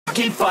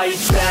Can fight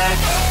back.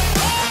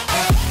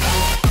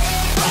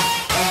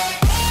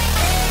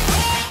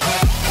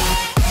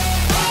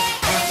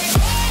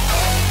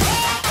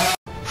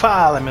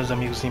 Fala, meus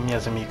amigos e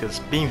minhas amigas,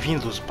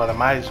 bem-vindos para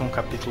mais um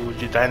capítulo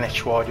de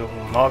Dynasty Warriors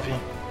 9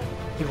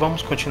 e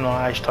vamos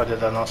continuar a história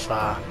da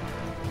nossa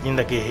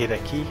linda guerreira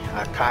aqui,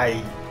 a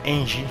Cai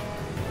Wenji.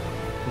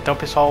 Então,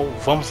 pessoal,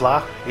 vamos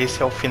lá,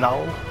 esse é o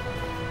final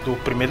do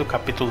primeiro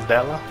capítulo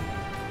dela.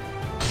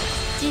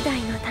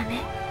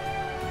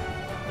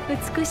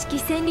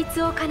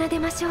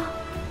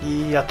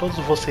 E a todos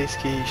vocês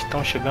que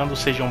estão chegando,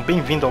 sejam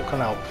bem-vindos ao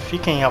canal.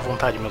 Fiquem à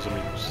vontade, meus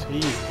amigos, e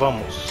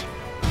vamos!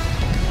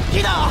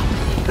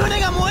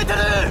 船が燃えてる。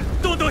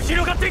どんどん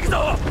広がっていく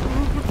ぞ。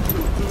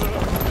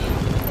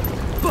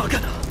バカ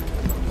だ。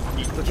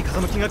一時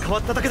風向きが変わ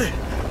っただけで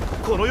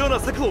このような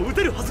策を打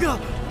てるはずが。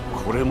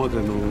これまで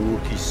の動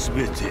きす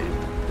べて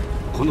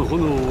この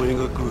炎を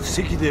描く布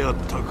石であっ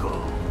たか。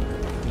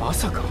ま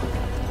さか。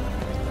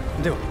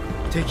では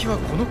敵は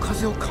この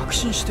風を確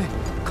信して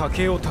家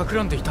計を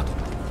企んでいたと。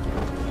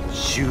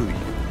周囲、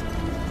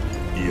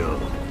いや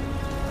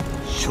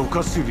諸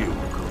葛亮か。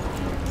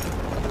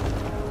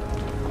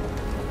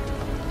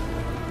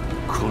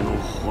この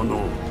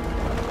炎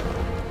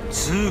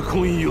痛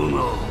恨よ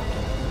な。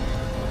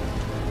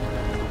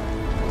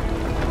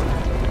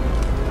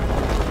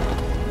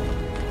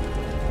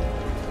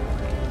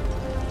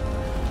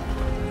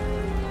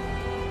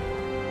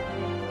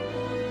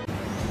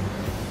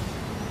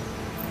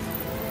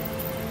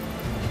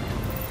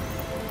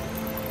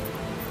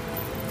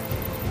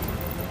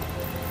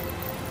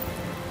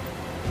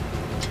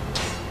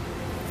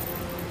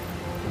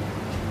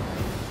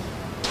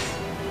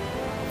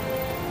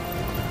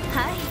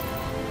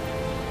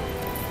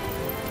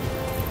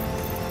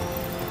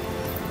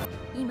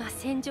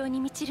戦場に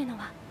満ちるの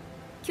は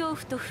恐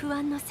怖と不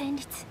安の旋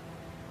律。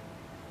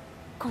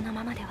この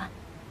ままでは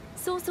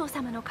曹操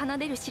様の奏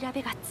でる調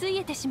べがつい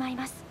えてしまい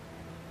ます。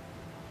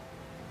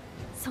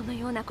その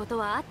ようなこと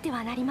はあって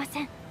はなりま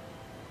せん。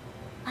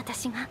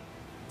私が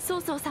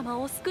曹操様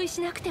をお救い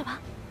しなくては。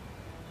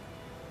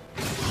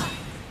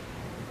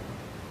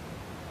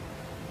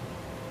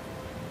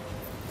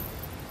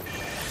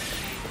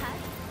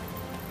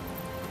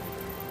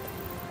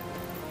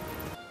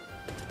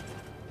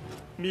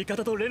味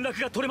方と連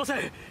絡が取れませ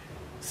ん。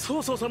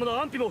曹操様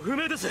の安否も不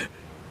明です。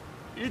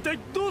一体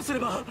どうすれ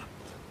ば。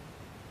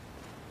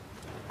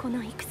こ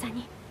の戦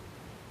に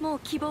もう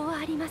希望は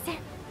ありません。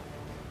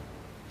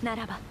な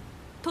らば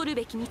取る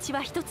べき道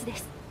は一つで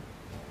す。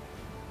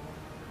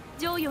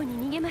襄陽に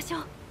逃げましょ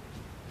う。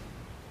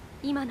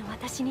今の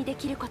私にで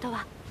きること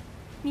は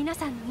皆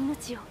さんの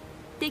命を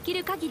でき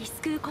る限り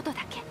救うこと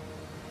だけ。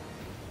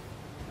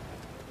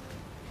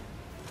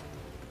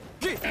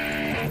こ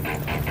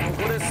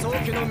こで早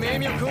期の名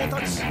脈を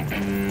断ち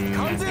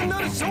完全な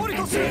る勝利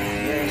とする。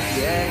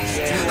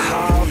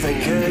 All the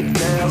good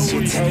girls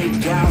you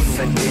take out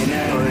for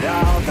dinner, but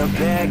all the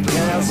bad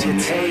girls you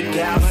take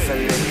out for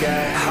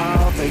liquor.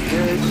 All the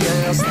good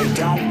girls they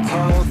don't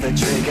pull the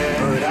trigger,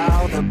 but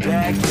all the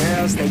bad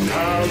girls they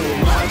pull it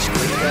much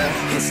quicker.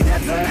 It's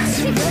never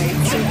too late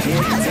to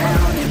get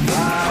down and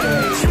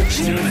party.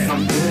 Switching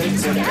from good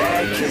to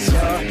bad 'cause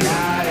you're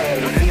not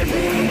a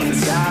feeling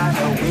inside,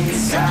 oh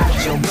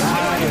inside your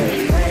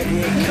body. Let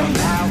it come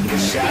out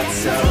with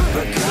shots of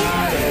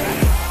Bacardi.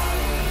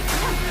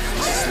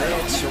 Just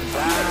let your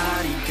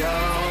body go.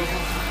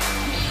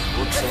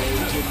 We'll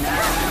take it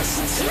nice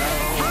and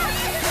slow.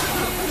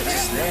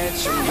 Just let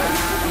your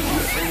mind be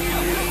free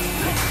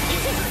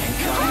and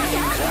come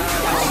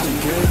close. The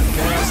good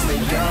girls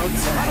they go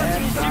to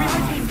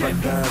heaven, but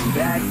the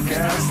bad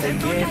girls they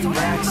get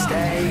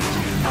backstage.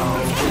 Oh,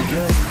 the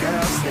good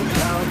girls they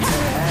go to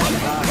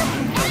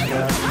heaven, but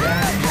the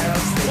bad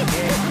girls they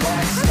get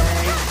backstage.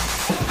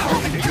 Oh,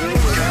 the good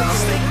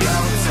girls they go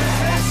to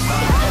heaven,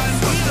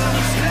 but the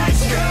bad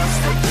girls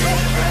they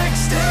get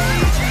backstage.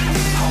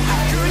 Oh,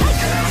 the good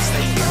girls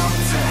they go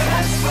to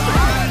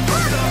heaven,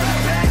 but the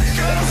bad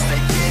girls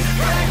they get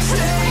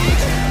backstage.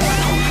 Oh,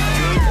 the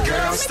good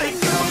girls they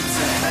go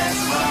to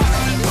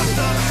heaven, but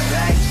the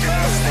bad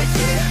girls they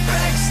get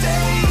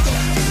backstage.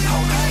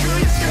 Oh, the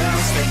good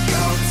girls they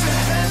go to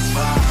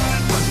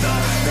heaven, but the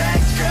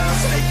bad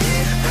girls they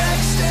get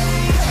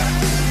backstage.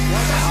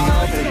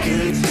 All the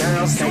good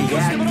girls they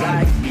act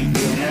like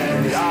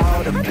beginners.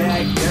 All the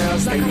bad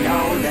girls they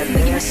know that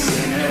they're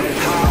sinners.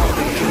 All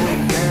the good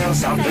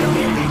girls are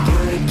really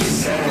good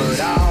kissers,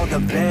 but all the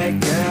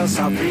bad girls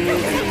are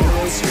really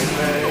good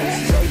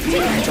strippers.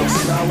 Baby, don't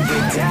slow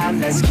it down,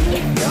 let's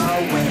keep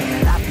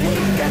going. I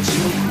think that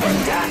you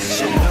and I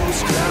should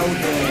lose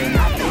clothing.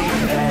 I think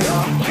that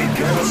all the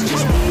girls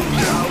just need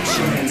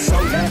coaching. So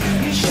let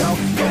me show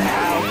you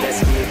how,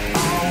 let's get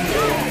on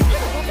it.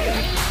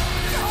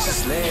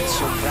 Just let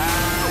your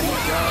body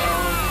go.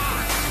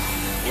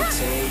 We'll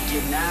take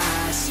it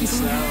nice and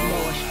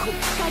slow.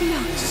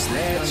 Just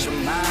let your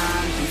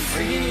mind be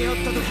free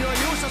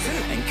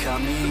and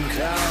coming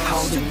close.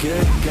 All the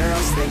good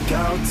girls, they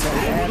go to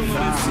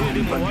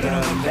heaven, but the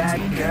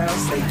bad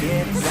girls, they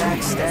get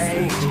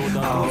backstage.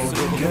 All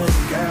the good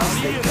girls,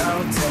 they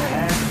go to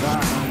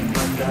heaven,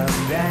 but the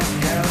bad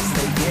girls,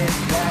 they get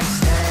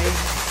backstage.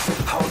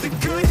 All the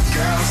good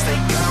girls, they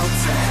go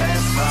to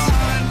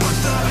heaven, but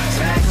the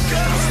bad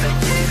girls, they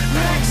get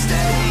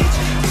backstage.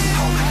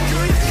 All the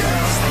good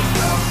girls, they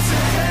go to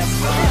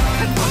heaven,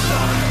 but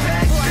the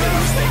bad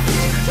girls, they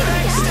get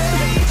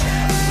backstage.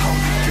 All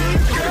the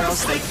good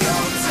girls, they go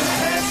to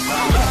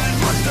heaven,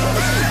 but the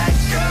bad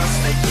girls,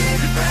 they get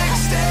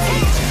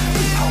backstage.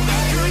 All the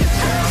good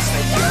girls,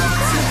 they go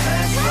to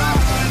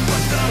heaven,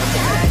 but the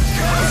bad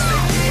girls,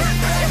 they get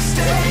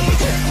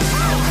backstage.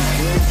 All the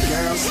good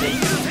girls, they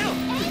go to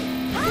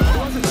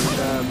heaven.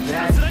 The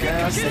bad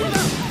girls, they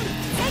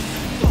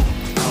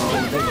oh,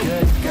 the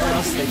good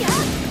girls, they the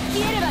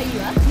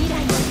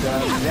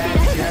bad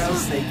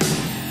girls, they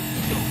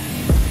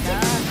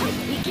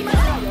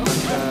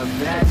the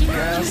bad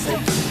girls,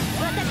 they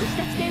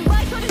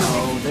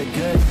oh, the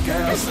good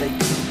girls, they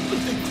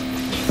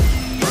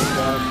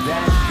the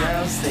bad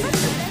girls, they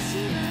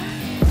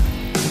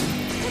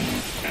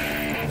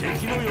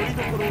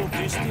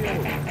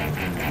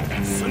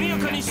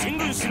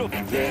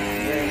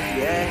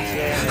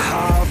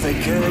all the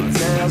good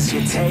girls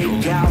you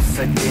take out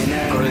for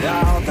dinner, but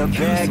all the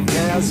bad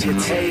girls you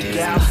take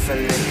out for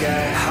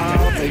liquor.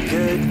 All the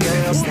good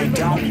girls, they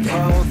don't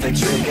pull the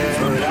trigger,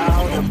 but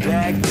all the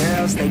bad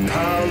girls, they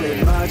pull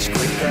it much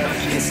quicker.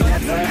 It's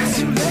never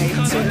too late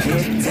to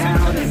get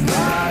down and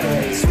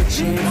party,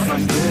 switching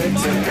from good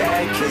to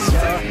bad, cause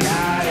you're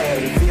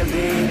naughty. Feel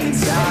it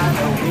inside,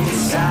 oh,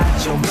 inside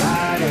your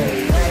body.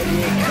 Let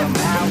it come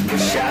out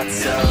with shots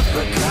of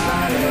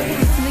Bacardi.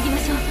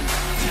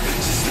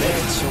 Just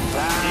let your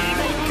body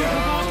go.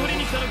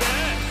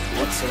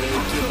 We'll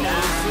take it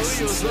nice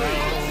and slow.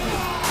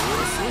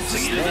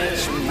 Just let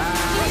your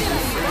mind be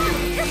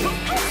free and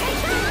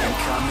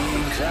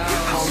coming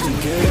close. All the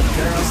good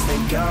girls,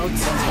 they go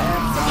to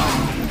heaven,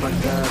 but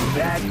the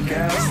bad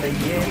girls, they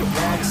get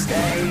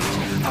backstage.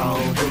 All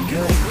the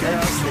good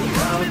girls, they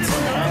go to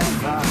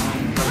heaven,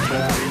 but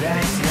the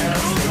bad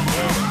girls, they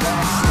get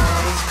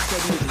backstage.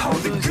 All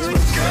the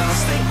good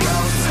girls, they go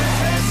to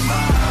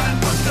heaven,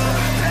 but the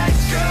bad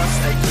girls,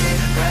 they get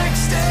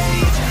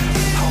backstage.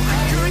 All the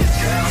good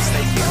girls,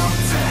 they go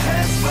to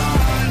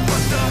heaven,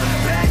 but the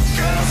bad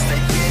girls, they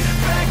get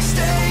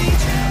backstage.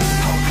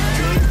 All the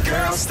good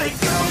girls, they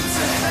go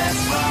to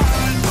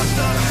heaven, but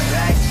the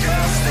bad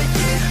girls, they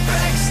get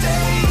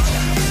backstage.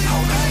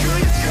 All the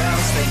good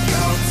girls, they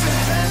go to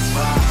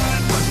heaven,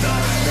 but the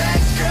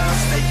bad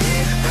girls, they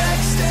get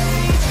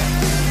backstage.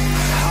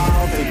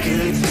 All the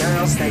good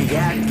girls, they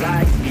act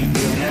like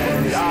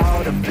beginners.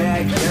 All the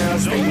bad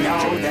girls, they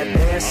know that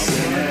they're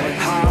sinners.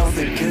 All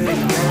the good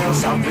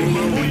girls are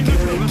really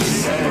good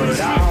kissers.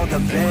 All the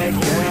bad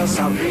girls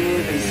are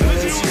really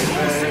good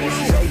strippers.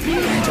 Baby,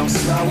 don't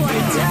slow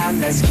it down,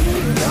 let's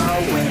keep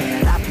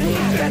going. I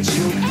think that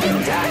you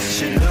and I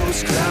should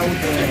lose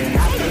clothing.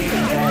 I think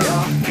that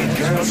all good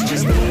girls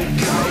just need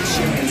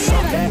coaching. So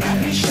let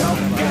me show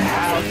you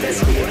how,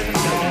 let's get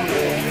on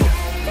it.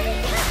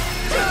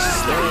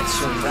 Just let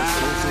your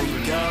body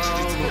go.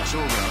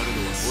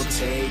 We'll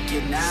take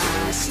it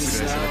nice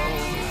and slow.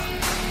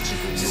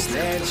 Just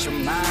let your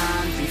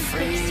mind be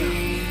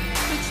free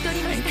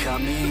and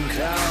coming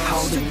close.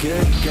 All the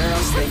good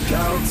girls, they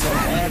go to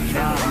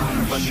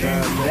heaven, but the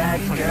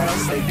bad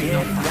girls, they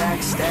get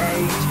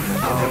backstage.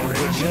 All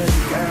the good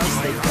girls,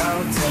 they go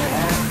to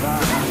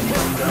heaven,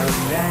 but the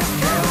bad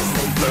girls,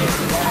 they get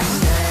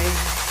backstage.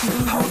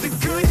 All the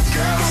good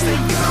girls, they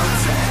go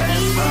to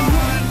heaven,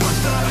 but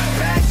the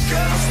bad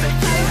girls, they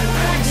get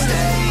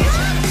backstage.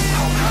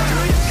 All the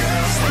good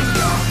girls, they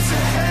go to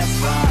heaven,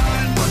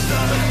 but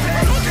the bad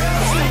girls,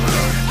 they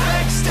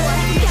get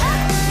backstage.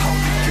 All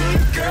the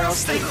good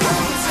girls, they go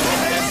to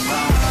heaven,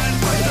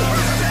 but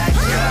the bad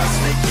girls,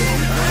 they get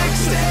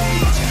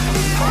backstage.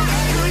 All the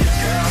good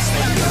girls,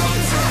 they go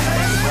to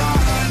heaven,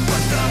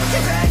 but the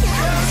bad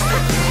girls,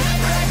 they get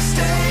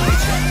backstage.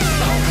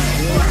 All the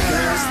good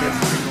girls, they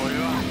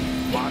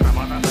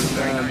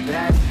the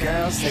bad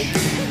girls, they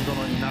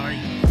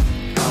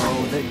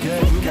oh, the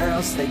good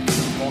girls, they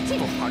but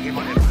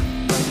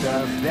the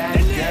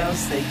bad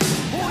girls, they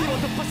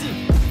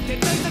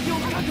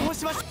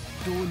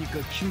どうにか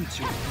窮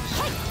地を脱し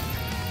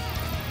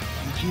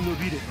生き延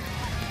びれ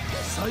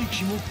再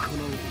起も叶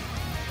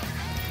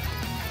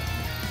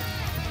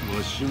う。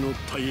わしの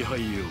大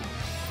敗よ、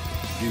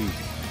劉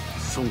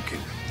備、孫権、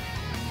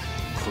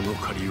この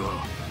借り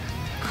は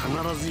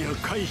必ずや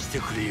返して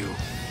くれよ。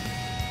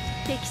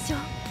敵将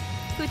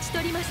討ち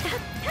取りました。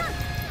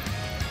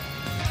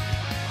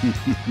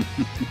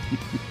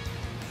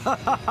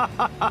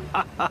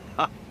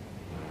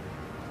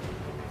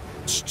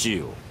父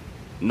よ、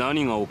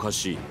何がおか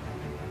しい。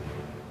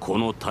こ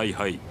の大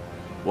敗、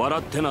笑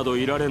ってなど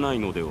いられない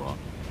のでは。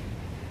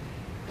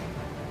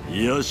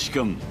いやし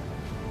かも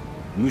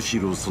むし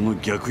ろその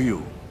逆よ。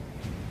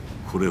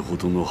これほ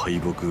どの敗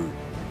北、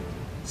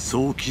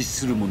そう期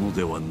するもの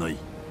ではない。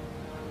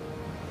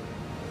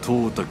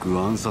董卓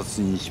暗殺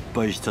に失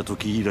敗した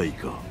時以来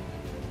か、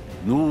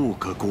脳を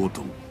書こう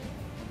とも。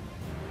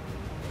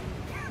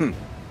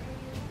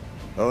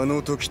あ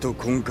の時と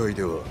今回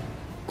では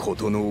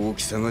事の大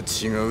きさが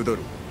違うだろ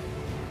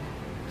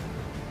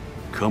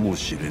う。かも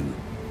しれぬ。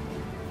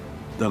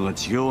だが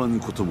違わぬ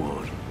ことも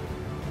ある。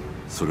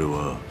それ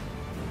は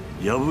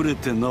敗れ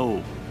てなお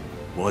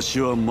わ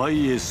しは前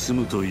へ進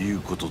むという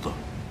ことだ。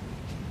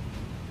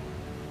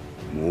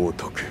猛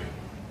徳。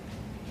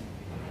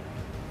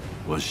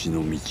わし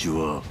の道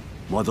は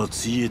まだ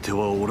ついえて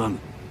はおらぬ。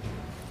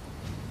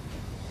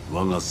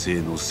我が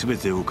生の全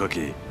てをか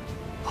け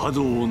波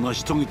動を成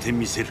し遂げて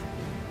みせる。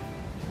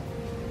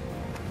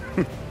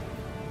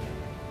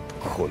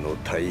この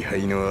大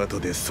敗の後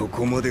でそ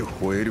こまで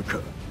吠えるか。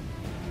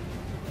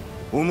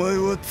お前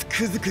はつ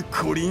くづく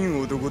懲り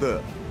ん男だ。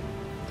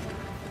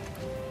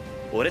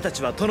俺た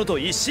ちは殿と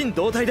一心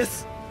同体で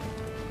す。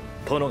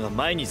殿が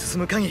前に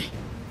進む限り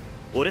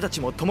俺たち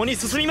も共に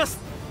進みます。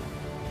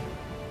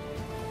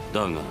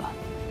だが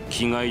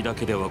気概だ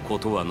けでは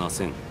事はな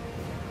せん。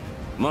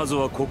まず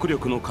は国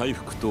力の回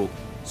復と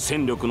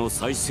戦力の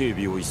再整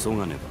備を急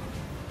がね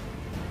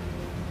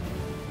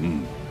ば。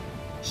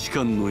士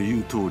官の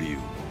言う通りよ。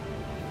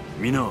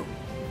皆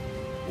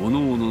お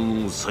のお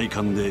のの再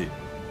官で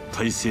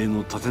体制の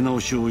立て直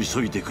しを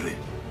急いでくれ。